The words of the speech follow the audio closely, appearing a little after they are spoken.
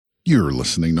You're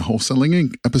listening to Wholesaling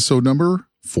Inc., episode number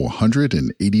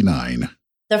 489.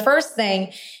 The first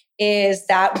thing is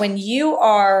that when you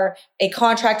are a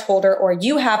contract holder or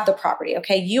you have the property,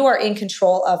 okay, you are in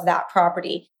control of that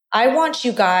property. I want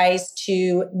you guys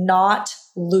to not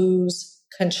lose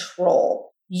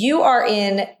control. You are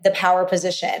in the power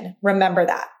position. Remember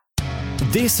that.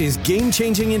 This is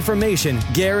game-changing information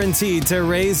guaranteed to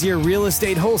raise your real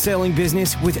estate wholesaling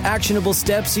business with actionable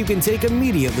steps you can take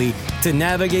immediately to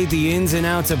navigate the ins and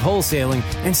outs of wholesaling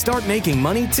and start making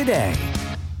money today.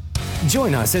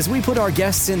 Join us as we put our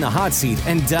guests in the hot seat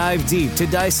and dive deep to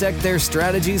dissect their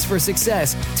strategies for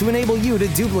success to enable you to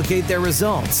duplicate their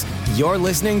results. You're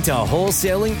listening to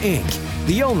Wholesaling Inc.,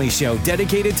 the only show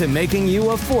dedicated to making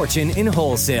you a fortune in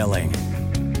wholesaling.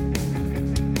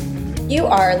 You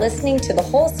are listening to the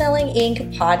Wholesaling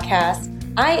Inc. podcast.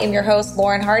 I am your host,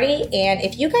 Lauren Hardy, and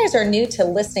if you guys are new to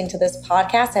listening to this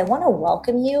podcast, I want to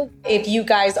welcome you. If you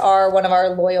guys are one of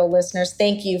our loyal listeners,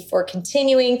 thank you for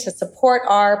continuing to support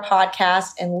our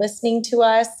podcast and listening to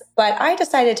us. But I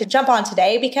decided to jump on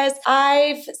today because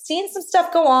I've seen some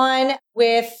stuff go on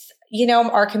with,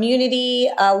 our community,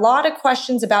 a lot of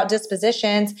questions about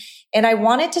dispositions, and I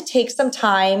wanted to take some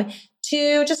time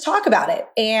to just talk about it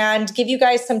and give you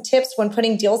guys some tips when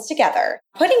putting deals together.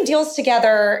 Putting deals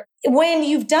together, when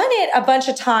you've done it a bunch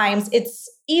of times, it's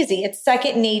easy. It's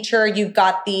second nature. You've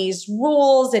got these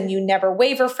rules and you never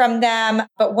waver from them.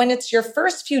 But when it's your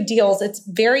first few deals, it's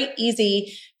very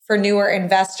easy for newer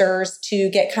investors to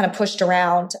get kind of pushed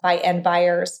around by end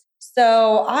buyers.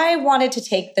 So I wanted to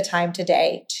take the time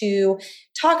today to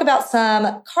talk about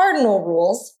some cardinal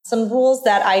rules, some rules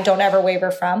that I don't ever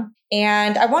waver from.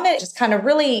 And I want to just kind of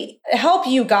really help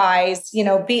you guys,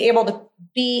 be able to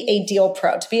be a deal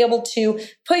pro, to be able to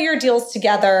put your deals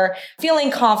together,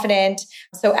 feeling confident.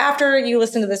 So after you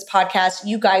listen to this podcast,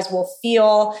 you guys will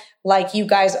feel like you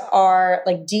guys are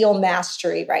like deal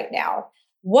mastery right now.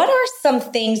 What are some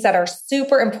things that are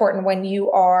super important when you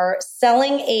are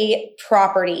selling a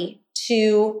property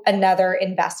to another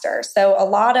investor? So a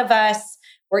lot of us,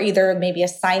 we're either maybe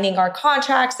assigning our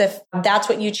contracts if that's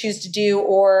what you choose to do,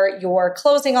 or you're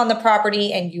closing on the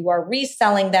property and you are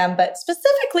reselling them, but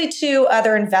specifically to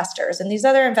other investors. And these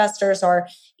other investors are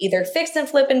either fix and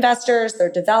flip investors,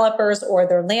 they're developers, or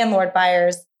they're landlord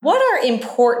buyers. What are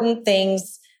important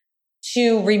things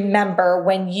to remember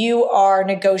when you are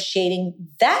negotiating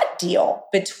that deal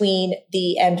between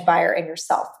the end buyer and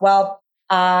yourself? Well,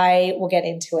 I will get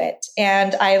into it.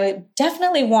 And I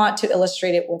definitely want to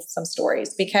illustrate it with some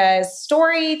stories because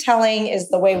storytelling is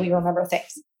the way we remember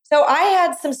things. So I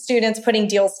had some students putting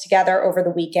deals together over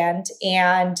the weekend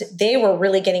and they were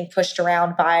really getting pushed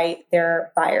around by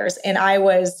their buyers. And I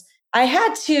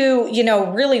had to,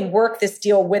 really work this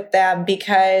deal with them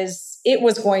because it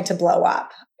was going to blow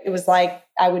up. It was like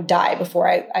I would die before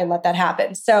I let that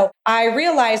happen. So I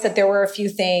realized that there were a few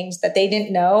things that they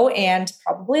didn't know, and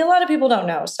probably a lot of people don't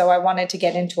know. So I wanted to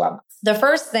get into them. The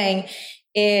first thing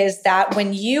is that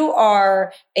when you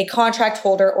are a contract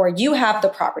holder or you have the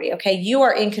property, okay, you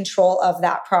are in control of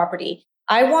that property.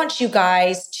 I want you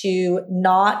guys to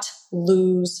not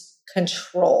lose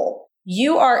control.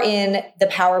 You are in the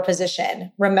power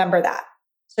position. Remember that.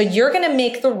 So you're going to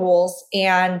make the rules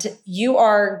and you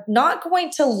are not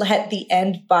going to let the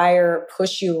end buyer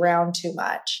push you around too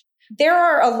much. There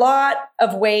are a lot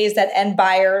of ways that end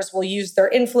buyers will use their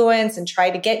influence and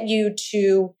try to get you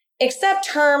to accept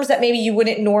terms that maybe you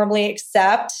wouldn't normally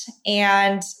accept.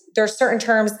 And there are certain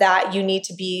terms that you need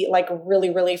to be like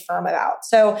really, really firm about.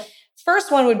 So first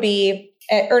one would be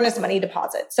earnest money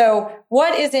deposit. So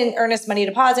what is an earnest money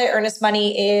deposit? Earnest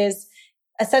money is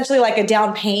essentially like a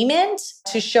down payment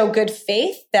to show good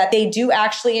faith that they do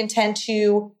actually intend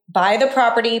to buy the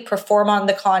property, perform on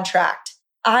the contract.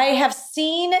 I have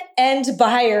seen end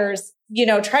buyers,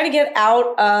 try to get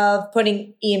out of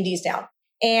putting EMDs down.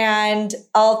 And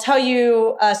I'll tell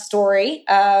you a story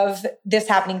of this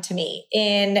happening to me.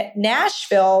 In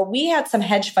Nashville, we had some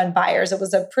hedge fund buyers. It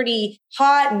was a pretty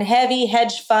hot and heavy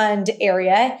hedge fund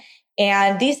area.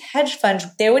 And these hedge funds,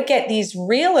 they would get these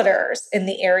realtors in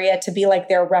the area to be like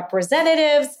their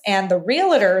representatives. And the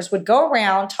realtors would go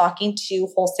around talking to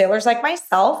wholesalers like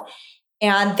myself.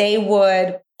 And they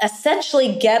would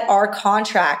essentially get our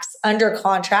contracts under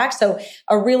contract. So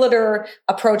a realtor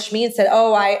approached me and said,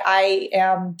 I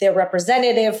am the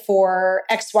representative for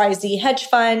XYZ hedge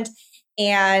fund.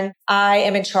 And I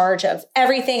am in charge of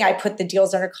everything. I put the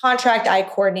deals under contract. I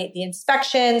coordinate the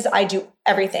inspections. I do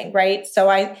everything, right? So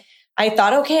I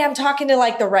thought, okay, I'm talking to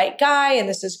like the right guy and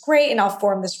this is great. And I'll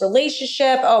form this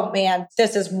relationship. Oh man,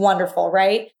 this is wonderful,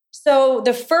 right? So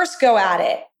the first go at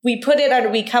it,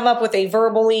 we come up with a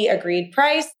verbally agreed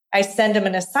price. I send him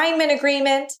an assignment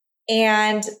agreement,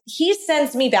 and he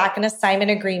sends me back an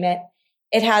assignment agreement.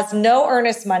 It has no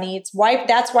earnest money.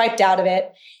 That's wiped out of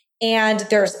it. And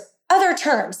there's other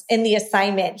terms in the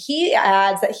assignment. He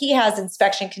adds that he has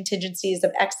inspection contingencies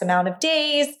of X amount of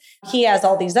days. He has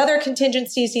all these other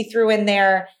contingencies he threw in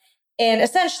there. And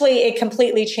essentially, it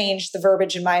completely changed the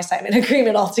verbiage in my assignment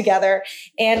agreement altogether.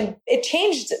 And it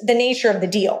changed the nature of the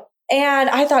deal. And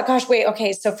I thought, gosh, wait,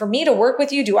 okay, so for me to work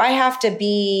with you, do I have to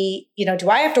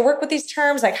work with these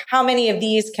terms? Like, how many of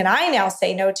these can I now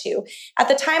say no to? At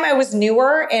the time, I was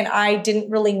newer and I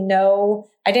didn't really know,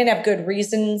 I didn't have good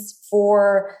reasons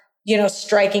for,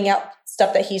 striking out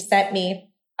stuff that he sent me.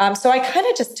 So I kind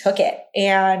of just took it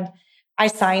and I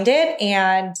signed it,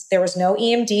 and there was no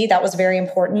EMD. That was very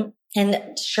important.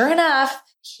 And sure enough,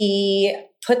 he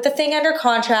put the thing under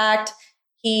contract.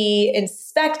 He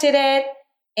inspected it.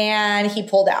 And he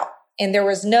pulled out, and there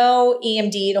was no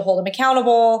EMD to hold him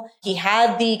accountable. He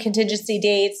had the contingency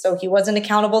dates, so he wasn't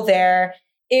accountable there.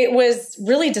 It was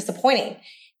really disappointing.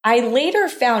 I later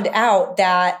found out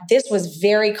that this was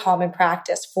very common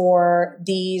practice for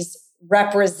these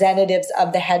representatives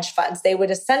of the hedge funds. They would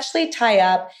essentially tie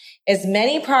up as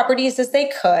many properties as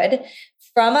they could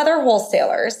from other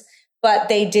wholesalers, but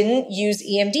they didn't use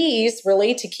EMDs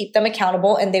really to keep them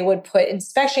accountable. And they would put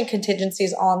inspection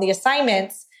contingencies on the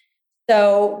assignments,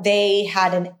 so they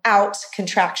had an out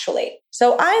contractually.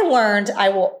 So I learned I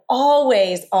will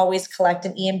always collect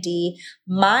an EMD.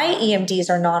 My EMDs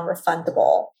are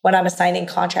non-refundable when I'm assigning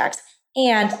contracts.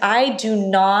 And I do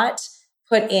not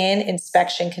put in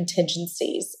inspection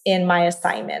contingencies in my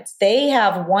assignments. They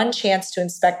have one chance to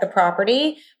inspect the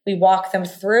property. We walk them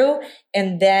through,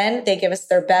 and then they give us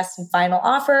their best and final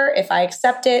offer. If I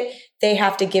accept it, they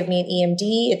have to give me an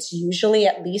EMD. It's usually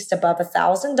at least above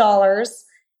 $1,000,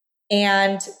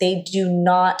 and they do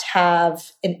not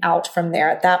have an out from there.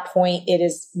 At that point, it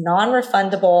is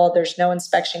non-refundable. There's no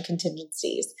inspection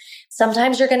contingencies.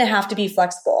 Sometimes you're going to have to be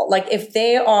flexible. Like if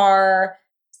they are,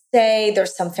 say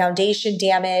there's some foundation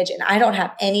damage and I don't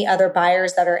have any other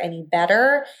buyers that are any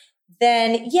better,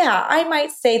 then yeah, I might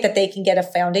say that they can get a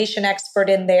foundation expert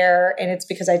in there, and it's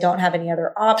because I don't have any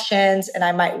other options, and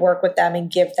I might work with them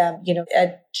and give them,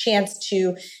 a chance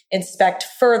to inspect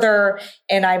further,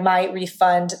 and I might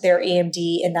refund their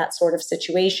EMD in that sort of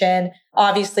situation.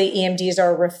 Obviously, EMDs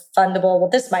are refundable. Well,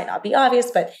 this might not be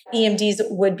obvious, but EMDs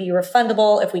would be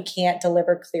refundable if we can't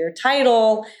deliver clear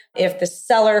title, if the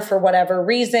seller, for whatever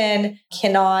reason,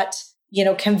 cannot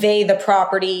convey the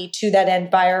property to that end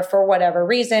buyer for whatever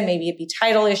reason. Maybe it be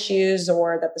title issues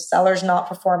or that the seller's not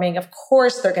performing. Of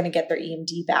course, they're going to get their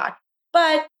EMD back.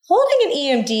 But holding an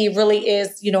EMD really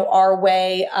is, our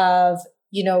way of,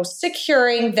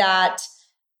 securing that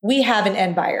we have an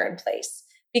end buyer in place.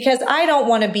 Because I don't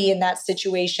want to be in that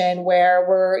situation where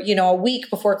we're, a week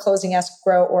before closing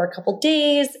escrow or a couple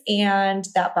days, and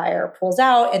that buyer pulls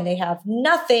out and they have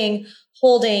nothing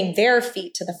holding their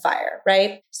feet to the fire,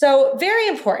 right? So very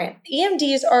important.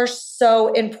 EMDs are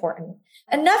so important.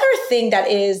 Another thing that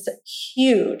is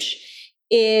huge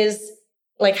is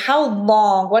like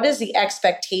what is the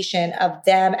expectation of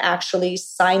them actually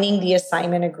signing the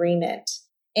assignment agreement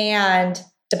and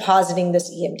depositing this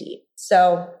EMD?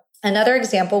 So another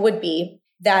example would be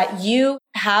that you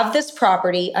have this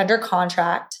property under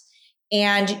contract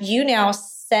and you now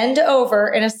send over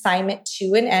an assignment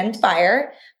to an end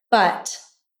buyer. But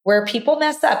where people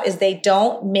mess up is they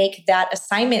don't make that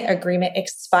assignment agreement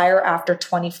expire after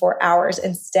 24 hours.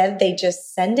 Instead, they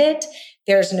just send it.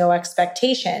 There's no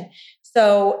expectation.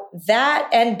 So that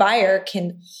end buyer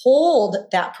can hold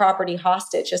that property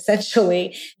hostage,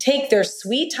 essentially, take their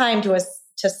sweet time to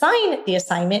sign the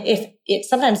assignment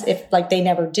sometimes they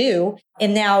never do.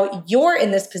 And now you're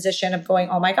in this position of going,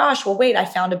 oh my gosh, well, wait, I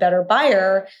found a better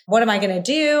buyer. What am I going to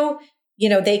do?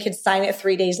 They could sign it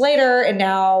 3 days later. And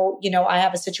now, I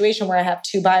have a situation where I have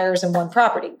two buyers and one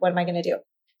property. What am I going to do?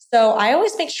 So I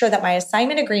always make sure that my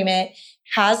assignment agreement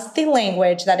has the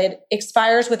language that it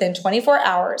expires within 24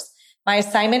 hours. My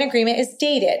assignment agreement is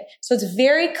dated. So it's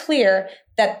very clear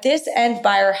that this end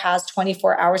buyer has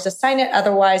 24 hours to sign it.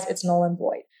 Otherwise, it's null and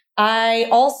void. I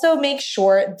also make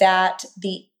sure that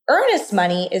the earnest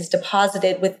money is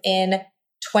deposited within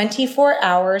 24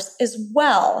 hours as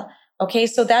well. Okay,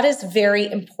 so that is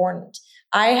very important.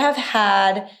 I have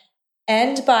had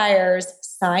end buyers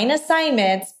sign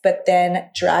assignments, but then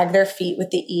drag their feet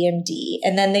with the EMD.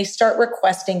 And then they start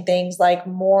requesting things like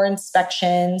more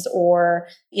inspections or,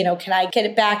 can I get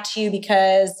it back to you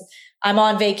because I'm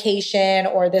on vacation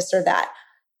or this or that.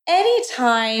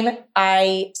 Anytime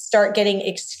I start getting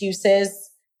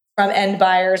excuses from end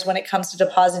buyers when it comes to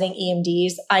depositing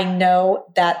EMDs, I know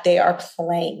that they are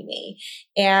playing me.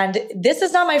 And this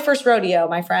is not my first rodeo,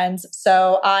 my friends.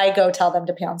 So I go tell them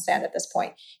to pound sand at this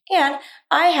point. And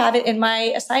I have it in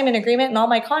my assignment agreement and all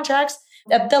my contracts,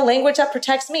 the language that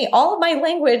protects me. All of my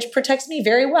language protects me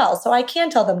very well. So I can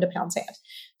tell them to pound sand.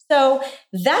 So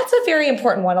that's a very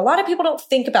important one. A lot of people don't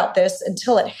think about this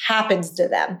until it happens to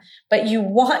them, but you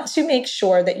want to make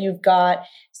sure that you've got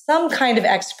some kind of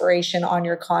expiration on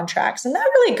your contracts. And that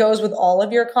really goes with all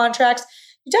of your contracts.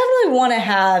 You definitely want to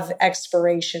have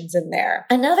expirations in there.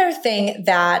 Another thing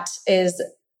that is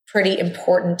pretty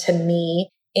important to me,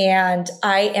 and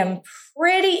I am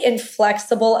pretty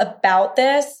inflexible about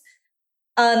this,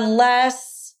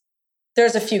 unless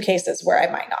there's a few cases where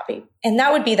I might not be. And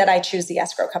that would be that I choose the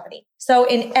escrow company. So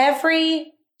in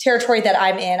every territory that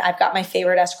I'm in, I've got my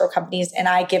favorite escrow companies and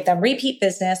I give them repeat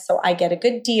business. So I get a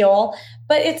good deal,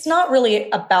 but it's not really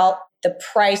about the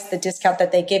price, the discount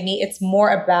that they give me. It's more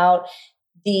about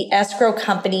the escrow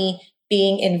company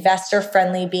being investor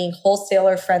friendly, being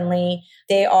wholesaler friendly.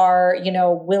 They are,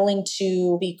 willing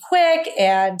to be quick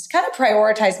and kind of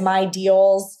prioritize my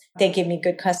deals. They give me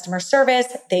good customer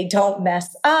service. They don't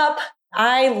mess up.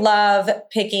 I love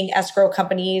picking escrow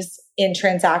companies in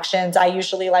transactions. I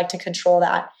usually like to control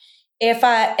that. If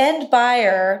an end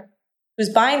buyer who's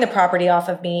buying the property off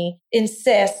of me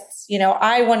insists,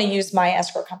 I want to use my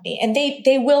escrow company, and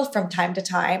they will from time to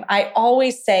time, I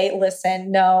always say, listen,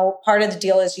 no, part of the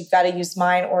deal is you've got to use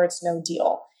mine or it's no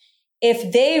deal.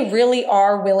 If they really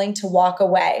are willing to walk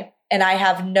away and I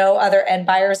have no other end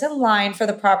buyers in line for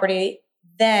the property,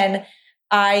 then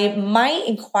I might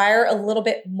inquire a little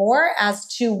bit more as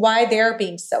to why they're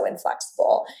being so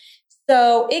inflexible.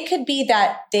 So it could be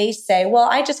that they say, well,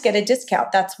 I just get a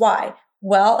discount. That's why.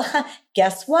 Well,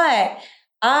 guess what?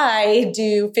 I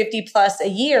do 50 plus a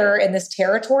year in this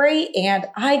territory and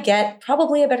I get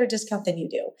probably a better discount than you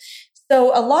do.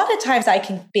 So a lot of times I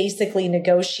can basically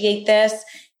negotiate this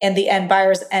and the end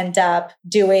buyers end up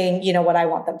doing, what I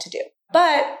want them to do.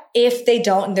 But if they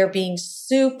don't, and they're being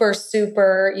super,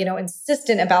 super,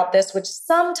 insistent about this, which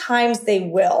sometimes they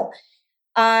will,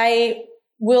 I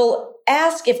will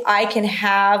ask if I can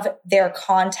have their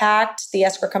contact, the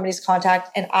escrow company's contact,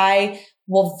 and I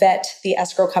will vet the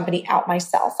escrow company out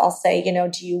myself. I'll say,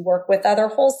 do you work with other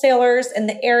wholesalers in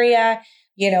the area?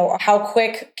 How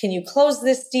quick can you close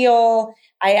this deal?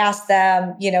 I ask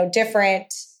them,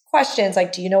 different questions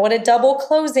like, do you know what a double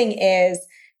closing is?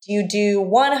 Do you do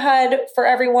one HUD for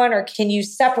everyone, or can you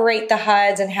separate the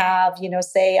HUDs and have,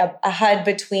 say a HUD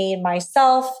between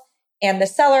myself and the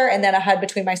seller and then a HUD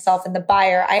between myself and the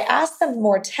buyer? I ask them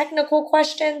more technical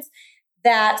questions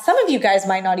that some of you guys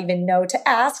might not even know to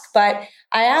ask, but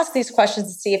I ask these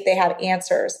questions to see if they have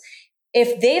answers.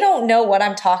 If they don't know what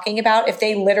I'm talking about, if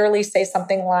they literally say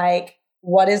something like,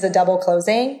 what is a double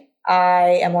closing?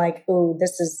 I am like, ooh,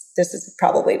 this is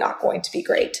probably not going to be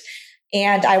great.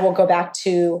 And I will go back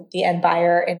to the end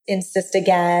buyer and insist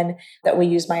again that we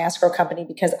use my escrow company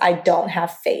because I don't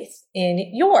have faith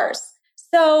in yours.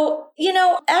 So,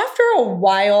 after a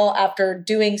while, after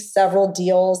doing several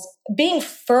deals, being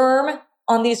firm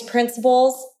on these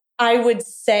principles, I would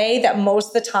say that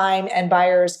most of the time end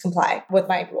buyers comply with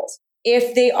my rules.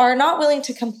 If they are not willing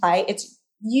to comply, it's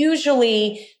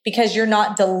usually because you're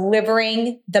not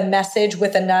delivering the message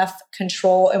with enough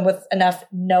control and with enough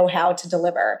know-how to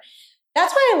deliver.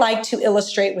 That's why I like to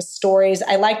illustrate with stories.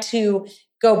 I like to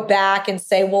go back and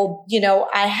say, well,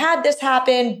 I had this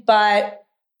happen, but,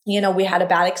 we had a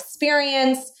bad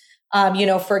experience.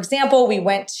 For example, we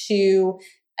went to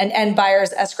an end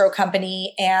buyer's escrow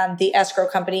company and the escrow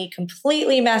company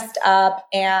completely messed up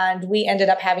and we ended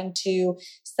up having to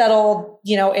settle,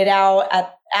 it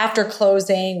out after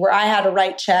closing where I had to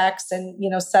write checks and,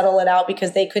 settle it out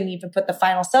because they couldn't even put the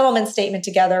final settlement statement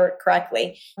together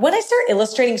correctly. When I start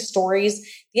illustrating stories,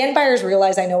 the end buyers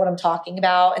realize I know what I'm talking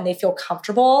about and they feel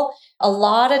comfortable. A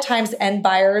lot of times end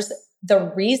buyers,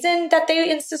 the reason that they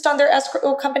insist on their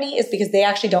escrow company is because they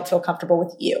actually don't feel comfortable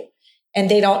with you. And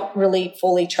they don't really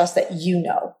fully trust that you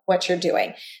know what you're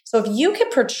doing. So if you can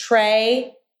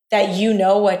portray that you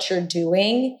know what you're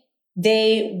doing,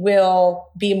 they will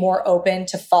be more open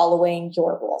to following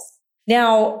your rules.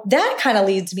 Now, that kind of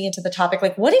leads me into the topic,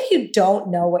 like, what if you don't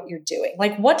know what you're doing?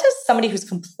 Like, what does somebody who's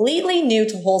completely new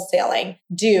to wholesaling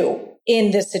do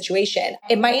in this situation?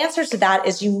 And my answer to that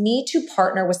is you need to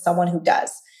partner with someone who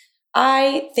does.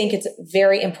 I think it's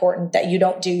very important that you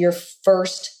don't do your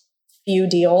first few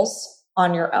deals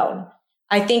on your own.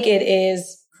 I think it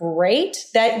is great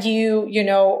that you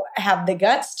have the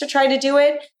guts to try to do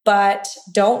it, but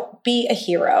don't be a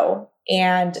hero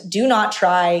and do not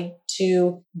try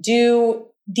to do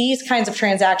these kinds of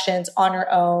transactions on your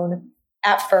own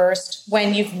at first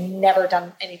when you've never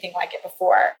done anything like it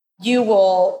before. You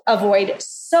will avoid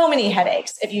so many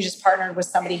headaches if you just partnered with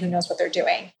somebody who knows what they're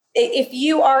doing. If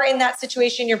you are in that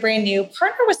situation, you're brand new,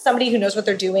 partner with somebody who knows what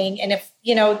they're doing. And if,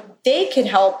 they can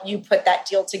help you put that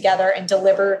deal together and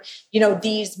deliver,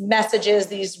 these messages,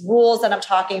 these rules that I'm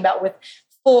talking about with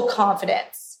full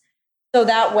confidence. So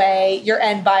that way your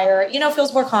end buyer,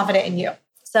 feels more confident in you.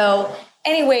 So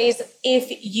anyways,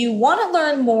 if you want to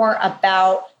learn more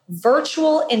about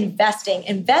virtual investing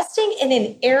in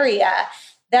an area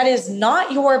that is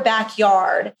not your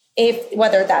backyard,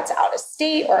 whether that's out of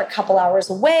state or a couple hours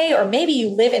away, or maybe you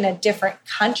live in a different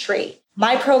country,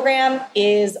 my program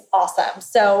is awesome.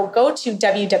 So go to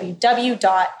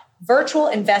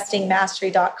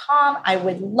www.virtualinvestingmastery.com. I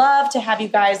would love to have you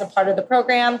guys a part of the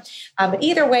program. But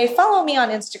either way, follow me on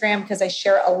Instagram because I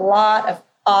share a lot of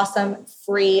awesome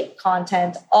free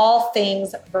content, all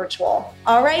things virtual.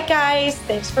 All right, guys,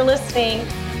 thanks for listening.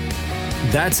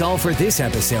 That's all for this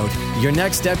episode. Your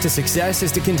next step to success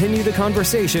is to continue the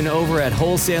conversation over at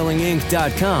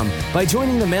wholesalinginc.com by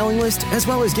joining the mailing list, as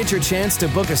well as get your chance to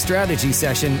book a strategy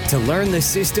session to learn the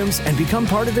systems and become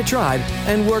part of the tribe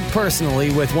and work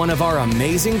personally with one of our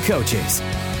amazing coaches.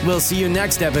 We'll see you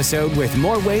next episode with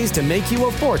more ways to make you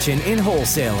a fortune in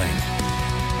wholesaling.